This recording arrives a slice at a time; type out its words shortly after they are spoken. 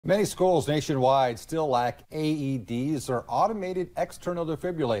Many schools nationwide still lack AEDs or automated external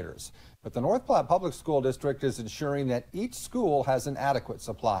defibrillators, but the North Platte Public School District is ensuring that each school has an adequate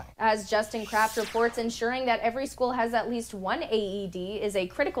supply. As Justin Kraft reports, ensuring that every school has at least one AED is a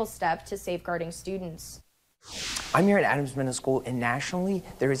critical step to safeguarding students. I'm here at Adams Middle School, and nationally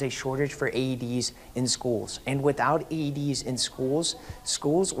there is a shortage for AEDs in schools. And without AEDs in schools,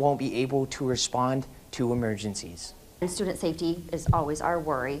 schools won't be able to respond to emergencies. And student safety is always our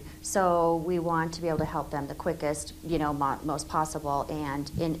worry, so we want to be able to help them the quickest, most possible.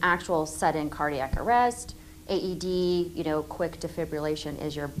 And in actual sudden cardiac arrest, AED, quick defibrillation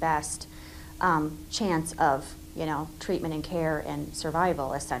is your best chance of, treatment and care and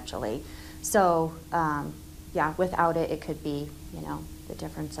survival, essentially. So, yeah, without it, it could be, the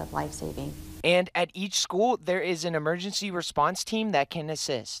difference of life-saving. And at each school, there is an emergency response team that can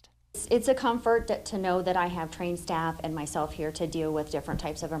assist. It's a comfort to know that I have trained staff and myself here to deal with different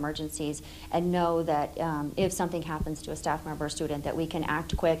types of emergencies, and know that if something happens to a staff member or student, that we can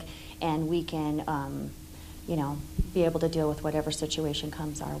act quick and we can, be able to deal with whatever situation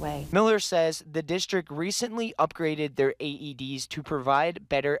comes our way. Miller says the district recently upgraded their AEDs to provide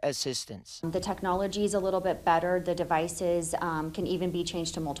better assistance. The technology is a little bit better. The devices can even be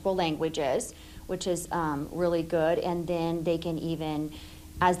changed to multiple languages, which is really good. And then they can even,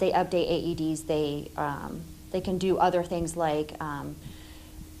 as they update AEDs, they can do other things like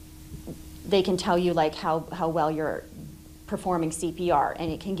they can tell you like how well you're performing CPR,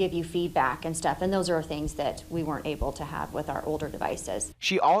 and it can give you feedback and stuff, and those are things that we weren't able to have with our older devices.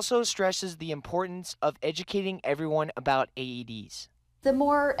 She also stresses the importance of educating everyone about AEDs. The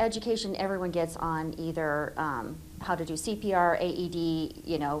more education everyone gets on either how to do CPR,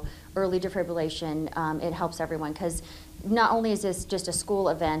 AED, early defibrillation, it helps everyone, because not only is this just a school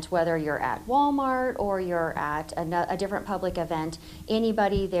event, whether you're at Walmart or you're at a different public event,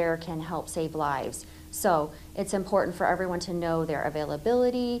 anybody there can help save lives. So it's important for everyone to know their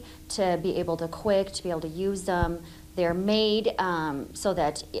availability, to be able to be able to use them. They're made so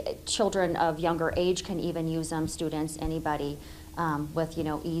that children of younger age can even use them, students, anybody, with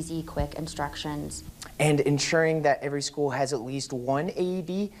easy, quick instructions. And ensuring that every school has at least one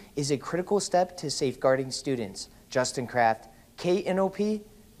AED is a critical step to safeguarding students. Justin Kraft, KNOP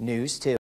News 2.